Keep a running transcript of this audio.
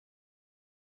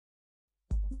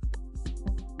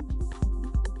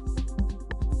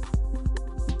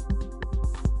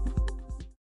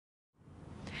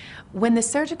When the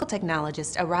surgical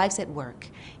technologist arrives at work,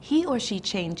 he or she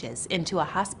changes into a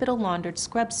hospital-laundered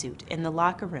scrub suit in the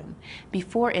locker room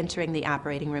before entering the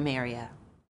operating room area.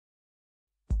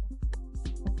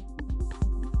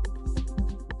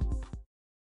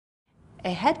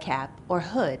 A head cap or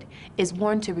hood is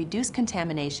worn to reduce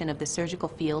contamination of the surgical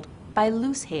field by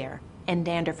loose hair and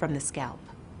dander from the scalp.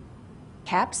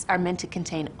 Caps are meant to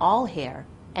contain all hair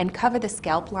and cover the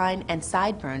scalp line and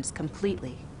sideburns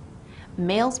completely.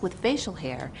 Males with facial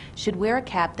hair should wear a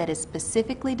cap that is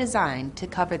specifically designed to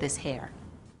cover this hair.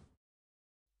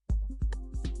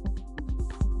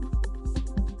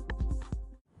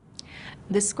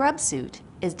 The scrub suit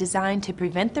is designed to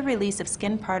prevent the release of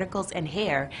skin particles and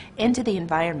hair into the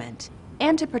environment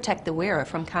and to protect the wearer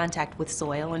from contact with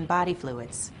soil and body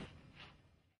fluids.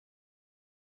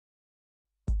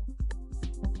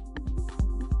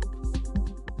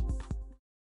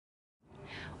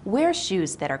 Wear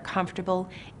shoes that are comfortable,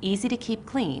 easy to keep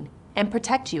clean, and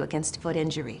protect you against foot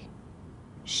injury.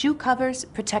 Shoe covers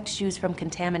protect shoes from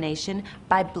contamination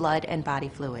by blood and body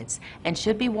fluids and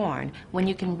should be worn when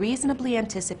you can reasonably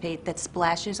anticipate that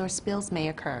splashes or spills may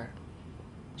occur.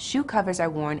 Shoe covers are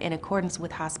worn in accordance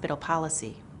with hospital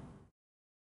policy.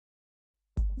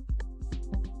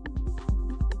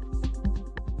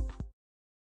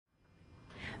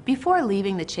 Before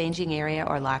leaving the changing area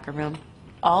or locker room,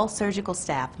 all surgical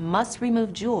staff must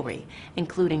remove jewelry,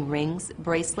 including rings,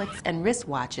 bracelets, and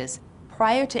wristwatches,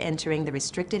 prior to entering the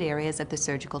restricted areas of the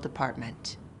surgical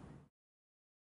department.